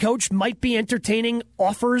other head coach might be entertaining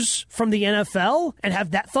offers from the NFL and have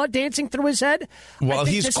that thought dancing through his head. Well,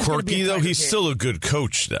 he's quirky, though. He's still a good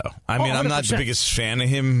coach, though. I mean, I'm not the biggest fan of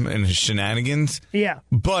him and his shenanigans. Yeah.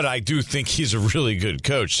 But I do think he's a really good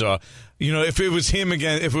coach. So, if it was him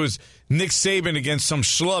again, if it was Nick Saban against some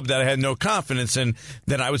schlub that I had no confidence in,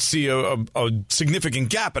 then I would see a significant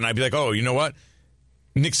gap, and I'd be like, oh, you know what?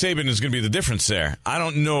 Nick Saban is going to be the difference there. I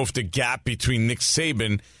don't know if the gap between Nick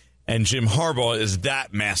Saban and Jim Harbaugh is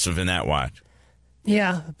that massive and that wide.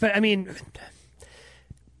 Yeah, but I mean,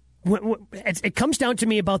 it comes down to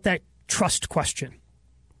me about that trust question.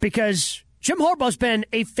 Because Jim Harbaugh's been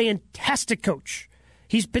a fantastic coach.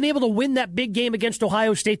 He's been able to win that big game against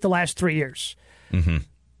Ohio State the last 3 years. Mm-hmm.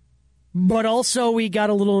 But also, we got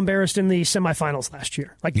a little embarrassed in the semifinals last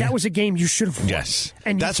year. That was a game you should have won. Yes,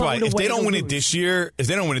 and that's why if they don't win it this year,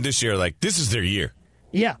 like this is their year.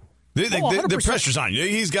 Yeah, the pressure's on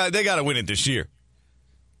you. They got to win it this year.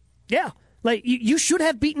 Yeah, like you should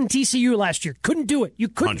have beaten TCU last year. Couldn't do it. You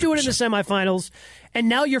couldn't 100%. Do it in the semifinals, and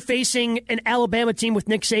now you're facing an Alabama team with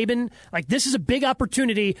Nick Saban. Like this is a big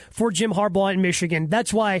opportunity for Jim Harbaugh in Michigan.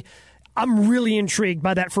 That's why I'm really intrigued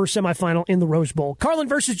by that first semifinal in the Rose Bowl. Carlin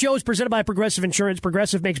versus Joe is presented by Progressive Insurance.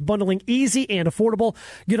 Progressive makes bundling easy and affordable.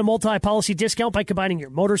 Get a multi-policy discount by combining your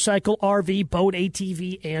motorcycle, RV, boat,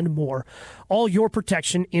 ATV, and more. All your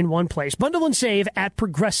protection in one place. Bundle and save at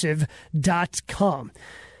Progressive.com.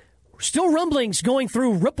 Still rumblings going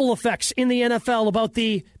through ripple effects in the NFL about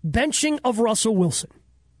the benching of Russell Wilson.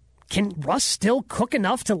 Can Russ still cook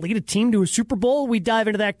enough to lead a team to a Super Bowl? We dive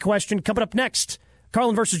into that question coming up next.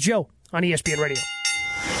 Carlin versus Joe on ESPN Radio.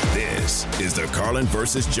 This is the Carlin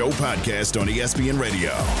versus Joe podcast on ESPN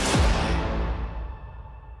Radio.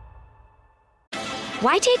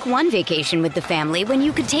 Why take one vacation with the family when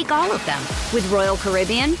you could take all of them? With Royal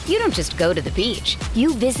Caribbean, you don't just go to the beach.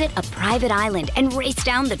 You visit a private island and race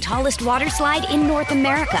down the tallest water slide in North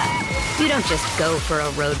America. You don't just go for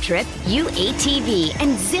a road trip. You ATV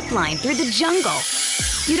and zip line through the jungle.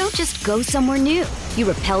 You don't just go somewhere new. You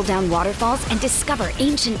rappel down waterfalls and discover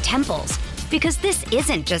ancient temples. Because this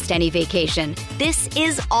isn't just any vacation. This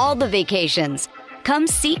is all the vacations. Come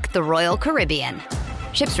seek the Royal Caribbean.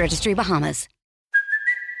 Ships Registry, Bahamas.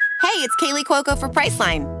 Hey, it's Kaylee Cuoco for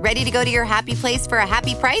Priceline. Ready to go to your happy place for a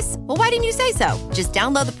happy price? Well, why didn't you say so? Just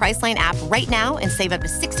download the Priceline app right now and save up to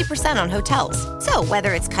 60% on hotels. So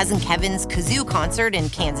whether it's Cousin Kevin's Kazoo Concert in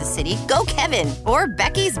Kansas City, go Kevin, or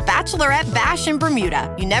Becky's Bachelorette Bash in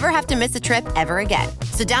Bermuda, you never have to miss a trip ever again.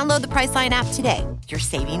 So download the Priceline app today. Your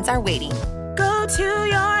savings are waiting. Go to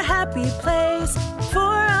your happy place for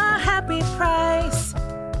a happy price.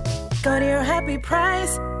 Go to your happy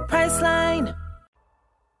price, Priceline.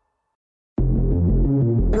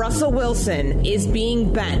 Russell Wilson is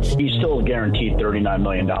being benched. He's still guaranteed $39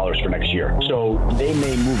 million for next year. So they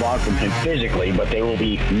may move on from him physically, but they will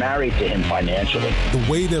be married to him financially. The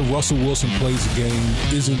way that Russell Wilson plays the game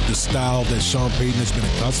isn't the style that Sean Payton has been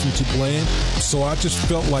accustomed to playing. So I just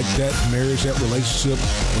felt like that marriage, that relationship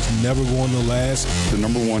was never going to last. The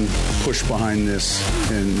number one push behind this,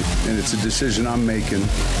 and it's a decision I'm making,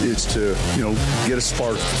 is to, get a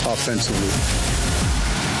spark offensively.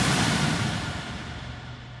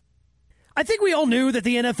 I think we all knew that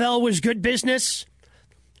the NFL was good business.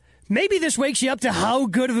 Maybe this wakes you up to how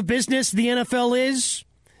good of a business the NFL is,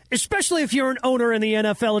 especially if you're an owner in the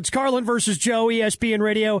NFL. It's Carlin versus Joe, ESPN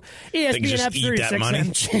Radio, ESPN App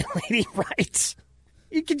 36. Right.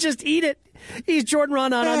 You can just eat it. He's Jordan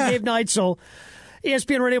Raanan. I'm Dave Neitzel.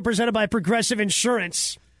 ESPN Radio presented by Progressive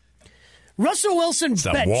Insurance. Russell Wilson It's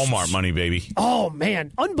that Walmart money, baby. Oh,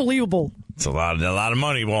 man. Unbelievable. It's a lot of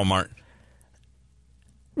money, Walmart.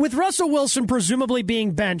 With Russell Wilson presumably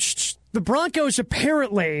being benched, the Broncos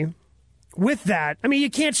apparently, with that, I mean, you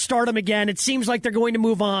can't start him again. It seems like they're going to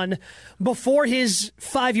move on before his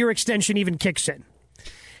 5-year extension even kicks in.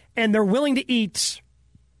 And they're willing to eat.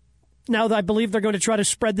 Now, I believe they're going to try to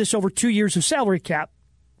spread this over 2 years of salary cap.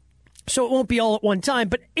 So it won't be all at one time,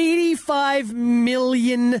 but $85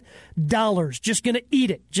 million. Just going to eat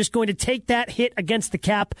it. Just going to take that hit against the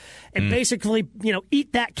cap and basically,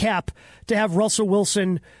 eat that cap to have Russell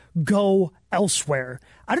Wilson go elsewhere.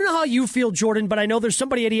 I don't know how you feel, Jordan, but I know there's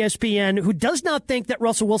somebody at ESPN who does not think that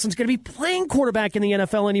Russell Wilson's going to be playing quarterback in the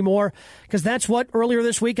NFL anymore, because that's what earlier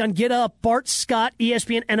this week on Get Up, Bart Scott,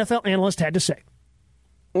 ESPN NFL analyst, had to say.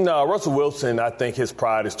 No, Russell Wilson, I think his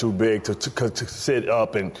pride is too big to sit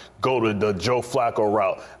up and go to the Joe Flacco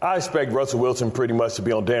route. I expect Russell Wilson pretty much to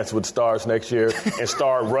be on Dancing with the Stars next year and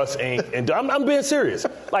star Russ Inc. And I'm being serious.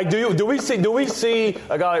 Like, do we see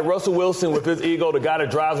a guy like Russell Wilson with his ego, the guy that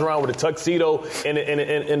drives around with a tuxedo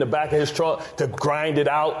in the back of his trunk, to grind it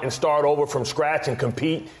out and start over from scratch and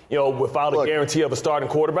compete, without a guarantee of a starting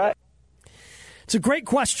quarterback? It's a great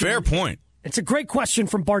question. Fair point. It's a great question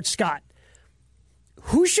from Bart Scott.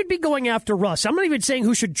 Who should be going after Russ? I'm not even saying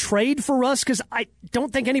who should trade for Russ, because I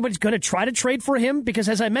don't think anybody's going to try to trade for him, because,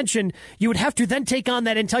 as I mentioned, you would have to then take on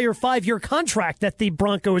that entire 5-year contract that the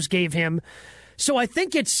Broncos gave him. So I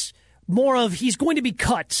think it's more of he's going to be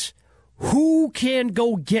cut. Who can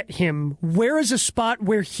go get him? Where is a spot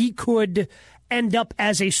where he could end up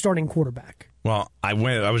as a starting quarterback? Well, I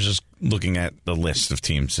was just looking at the list of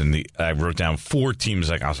teams, and I wrote down 4 teams.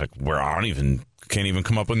 I was like, can't even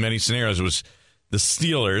come up with many scenarios. It was the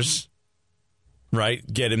Steelers, right?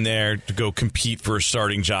 Get him there to go compete for a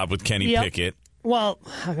starting job with Kenny Pickett. Well,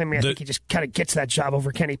 I think he just kind of gets that job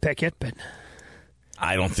over Kenny Pickett, but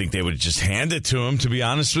I don't think they would just hand it to him, to be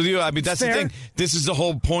honest with you. I mean, that's the thing. This is the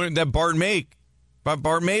whole point that Bart made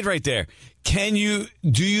right there. Do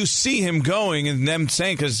you see him going and them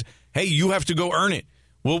saying, because, hey, you have to go earn it.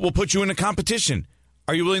 We'll put you in a competition.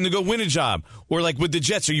 Are you willing to go win a job? Or like with the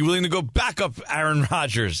Jets, are you willing to go back up Aaron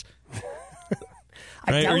Rodgers?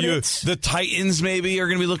 Right? The Titans maybe are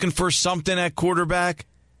going to be looking for something at quarterback.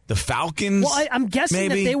 The Falcons. Well, I'm guessing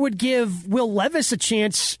that they would give Will Levis a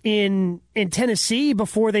chance in Tennessee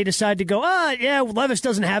before they decide to go, Levis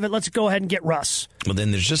doesn't have it. Let's go ahead and get Russ. Well, then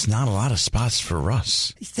there's just not a lot of spots for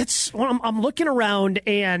Russ. That's what I'm looking around,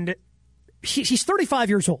 and he's 35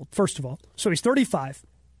 years old, first of all. So he's 35.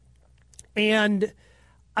 And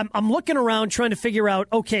I'm looking around trying to figure out,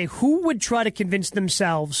 okay, who would try to convince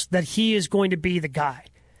themselves that he is going to be the guy?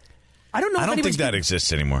 I don't know. I don't think that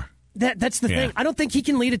exists anymore. That's the thing. I don't think he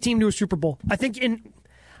can lead a team to a Super Bowl. I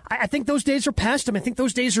think those days are past him. I think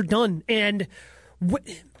those days are done. And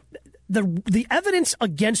the evidence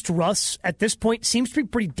against Russ at this point seems to be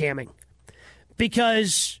pretty damning,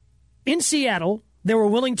 because in Seattle they were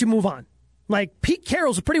willing to move on. Like, Pete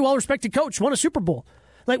Carroll's a pretty well-respected coach, won a Super Bowl.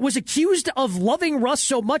 Like, was accused of loving Russ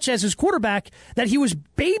so much as his quarterback that he was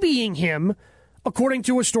babying him according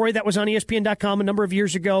to a story that was on ESPN.com a number of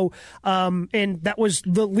years ago, and that was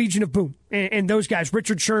the Legion of Boom and those guys,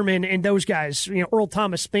 Richard Sherman and those guys, Earl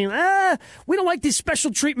Thomas, being, we don't like this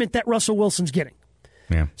special treatment that Russell Wilson's getting.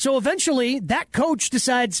 Yeah. So eventually, that coach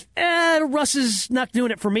decides, Russ is not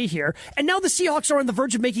doing it for me here. And now the Seahawks are on the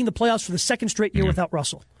verge of making the playoffs for the second straight year without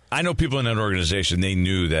Russell. I know people in that organization, they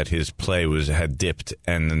knew that his play had dipped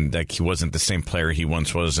and that he wasn't the same player he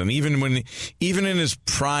once was. And even in his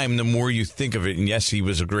prime, the more you think of it, and yes, he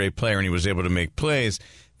was a great player and he was able to make plays,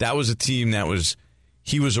 that was a team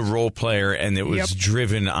he was a role player and it was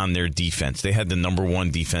driven on their defense. They had the number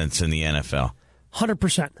one defense in the NFL.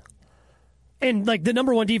 100%. And, the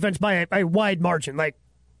number one defense by a wide margin,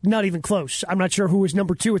 not even close. I'm not sure who was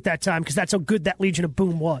number two at that time because that's how good that Legion of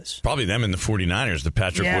Boom was. Probably them and the 49ers, the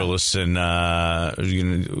Patrick Willis and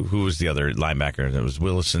who was the other linebacker? That was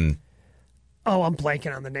Willis and... Oh, I'm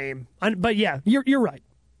blanking on the name. But, yeah, you're right.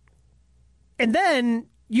 And then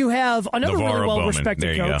you have another Navarro really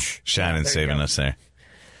well-respected Bowman. coach. Go. Shannon saving us there.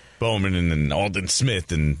 Bowman and then Aldon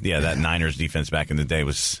Smith and that Niners defense back in the day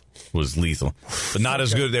was lethal, but not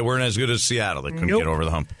as good. They weren't as good as Seattle. They couldn't get over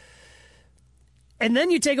the hump. And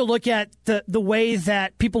then you take a look at the way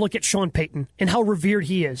that people look at Sean Payton and how revered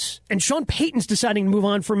he is. And Sean Payton's deciding to move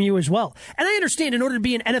on from you as well. And I understand in order to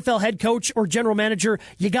be an NFL head coach or general manager,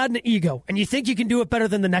 you got an ego and you think you can do it better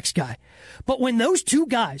than the next guy. But when those two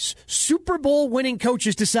guys, Super Bowl winning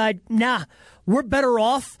coaches, decide, nah, we're better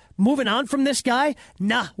off moving on from this guy,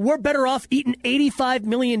 we're better off eating $85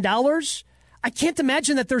 million. I can't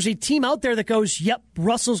imagine that there's a team out there that goes, yep,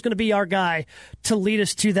 Russell's going to be our guy to lead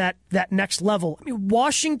us to that next level. I mean,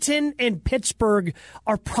 Washington and Pittsburgh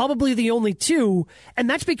are probably the only two, and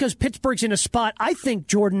that's because Pittsburgh's in a spot, I think,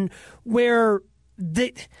 Jordan, where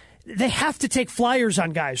they have to take flyers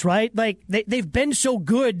on guys, right? They've been so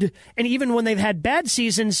good, and even when they've had bad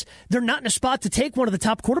seasons, they're not in a spot to take one of the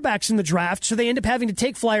top quarterbacks in the draft, so they end up having to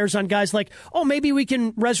take flyers on guys like, maybe we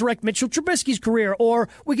can resurrect Mitchell Trubisky's career, or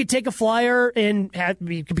we could take a flyer and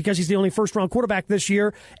because he's the only first-round quarterback this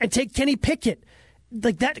year, and take Kenny Pickett.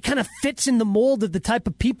 That kind of fits in the mold of the type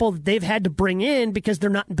of people that they've had to bring in because they're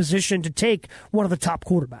not in position to take one of the top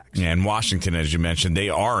quarterbacks. Yeah, and Washington, as you mentioned, they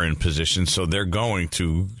are in position, so they're going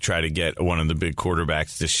to try to get one of the big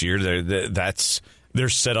quarterbacks this year. They're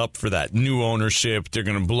set up for that new ownership. They're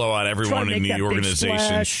going to blow out everyone in the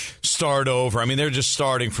organization, start over. I mean, they're just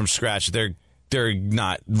starting from scratch. They're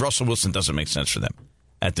not. Russell Wilson doesn't make sense for them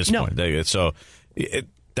at this point.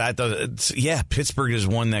 Pittsburgh is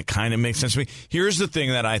one that kind of makes sense to me. Here's the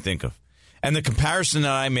thing that I think of, and the comparison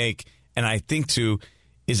that I make and I think to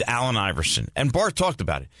is Allen Iverson. And Bart talked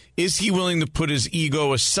about it. Is he willing to put his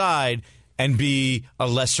ego aside and be a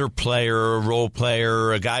lesser player, a role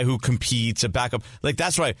player, a guy who competes, a backup?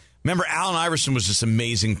 That's why. Remember, Allen Iverson was this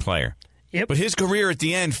amazing player. Yep. But his career at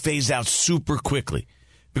the end phased out super quickly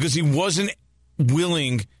because he wasn't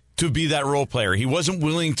willing to be that role player. He wasn't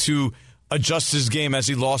willing to adjust his game as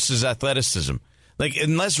he lost his athleticism.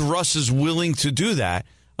 Unless Russ is willing to do that,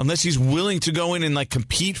 unless he's willing to go in and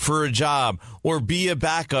compete for a job or be a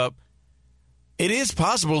backup, it is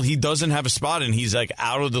possible he doesn't have a spot and he's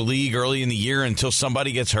out of the league early in the year until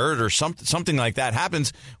somebody gets hurt or something like that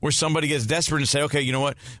happens where somebody gets desperate and say, okay, you know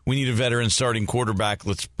what? We need a veteran starting quarterback.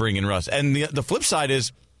 Let's bring in Russ. And the flip side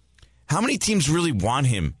is, how many teams really want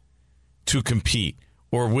him to compete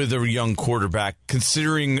or with a young quarterback,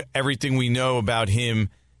 considering everything we know about him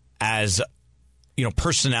as,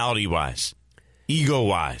 personality-wise,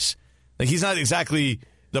 ego-wise? He's not exactly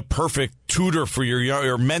the perfect tutor for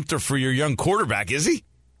your mentor for your young quarterback, is he?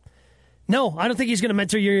 No, I don't think he's going to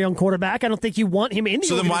mentor your young quarterback. I don't think you want him in the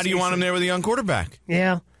So then why do you want him there with a young quarterback?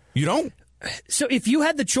 Yeah. You don't? So if you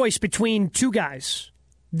had the choice between two guys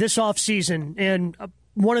this offseason, and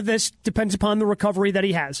one of this depends upon the recovery that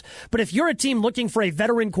he has. But if you're a team looking for a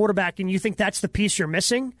veteran quarterback and you think that's the piece you're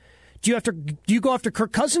missing, do you go after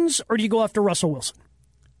Kirk Cousins or do you go after Russell Wilson?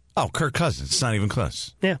 Oh, Kirk Cousins. It's not even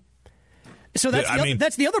close. Yeah. So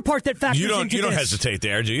that's the other part that factors into this. You don't hesitate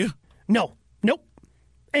there, do you? No. Nope.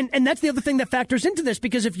 And that's the other thing that factors into this,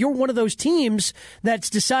 because if you're one of those teams that's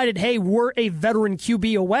decided, hey, we're a veteran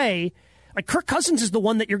QB away, Kirk Cousins is the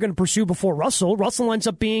one that you're going to pursue before Russell. Russell ends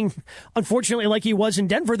up being, unfortunately, like he was in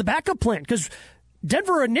Denver, the backup plan, because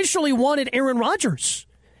Denver initially wanted Aaron Rodgers.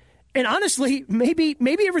 And honestly, maybe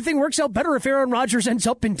everything works out better if Aaron Rodgers ends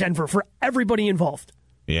up in Denver for everybody involved.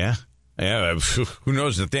 Yeah. Who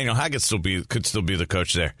knows? Nathaniel Hackett could still be the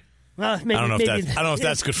coach there. I don't know if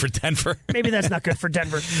that's good for Denver. Maybe that's not good for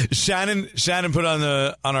Denver. Shannon put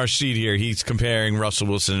on our sheet here. He's comparing Russell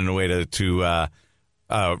Wilson in a way to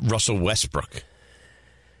Russell Westbrook.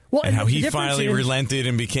 Well, and how he the finally difference is- relented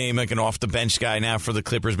and became like an off-the-bench guy now for the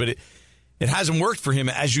Clippers. But it hasn't worked for him.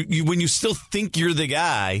 As you when you still think you're the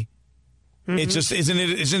guy, it just isn't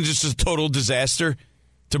it just a total disaster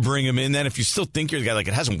to bring him in then? If you still think you're the guy, like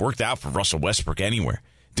it hasn't worked out for Russell Westbrook anywhere.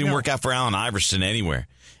 Didn't work out for Allen Iverson anywhere.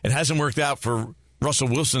 It hasn't worked out for Russell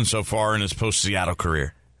Wilson so far in his post-Seattle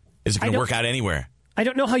career. Is it going to work out anywhere? I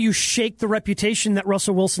don't know how you shake the reputation that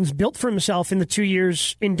Russell Wilson's built for himself in the 2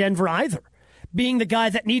 years in Denver either. Being the guy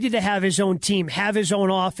that needed to have his own team, have his own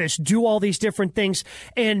office, do all these different things,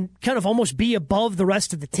 and kind of almost be above the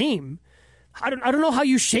rest of the team. I don't know how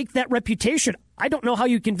you shake that reputation. I don't know how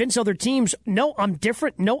you convince other teams, no, I'm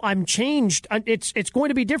different. No, I'm changed. It's going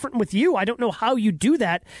to be different with you. I don't know how you do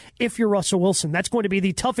that if you're Russell Wilson. That's going to be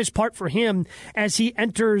the toughest part for him as he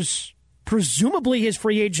enters presumably his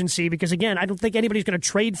free agency, because, again, I don't think anybody's going to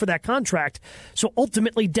trade for that contract. So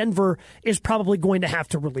ultimately, Denver is probably going to have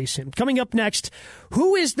to release him. Coming up next,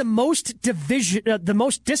 who is the most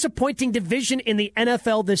disappointing division in the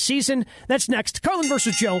NFL this season? That's next. Carlin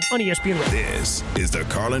versus Joe on ESPN Radio. This is the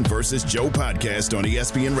Carlin versus Joe podcast on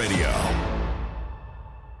ESPN Radio.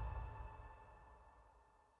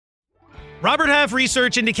 Robert Half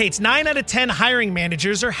research indicates 9 out of 10 hiring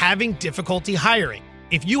managers are having difficulty hiring.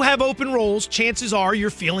 If you have open roles, chances are you're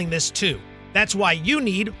feeling this too. That's why you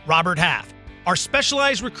need Robert Half. Our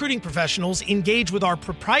specialized recruiting professionals engage with our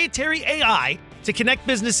proprietary AI to connect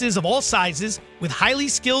businesses of all sizes with highly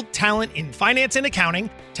skilled talent in finance and accounting,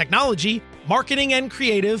 technology, marketing and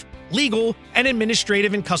creative, legal, and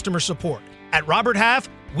administrative and customer support. At Robert Half,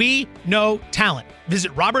 we know talent.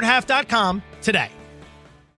 Visit roberthalf.com today.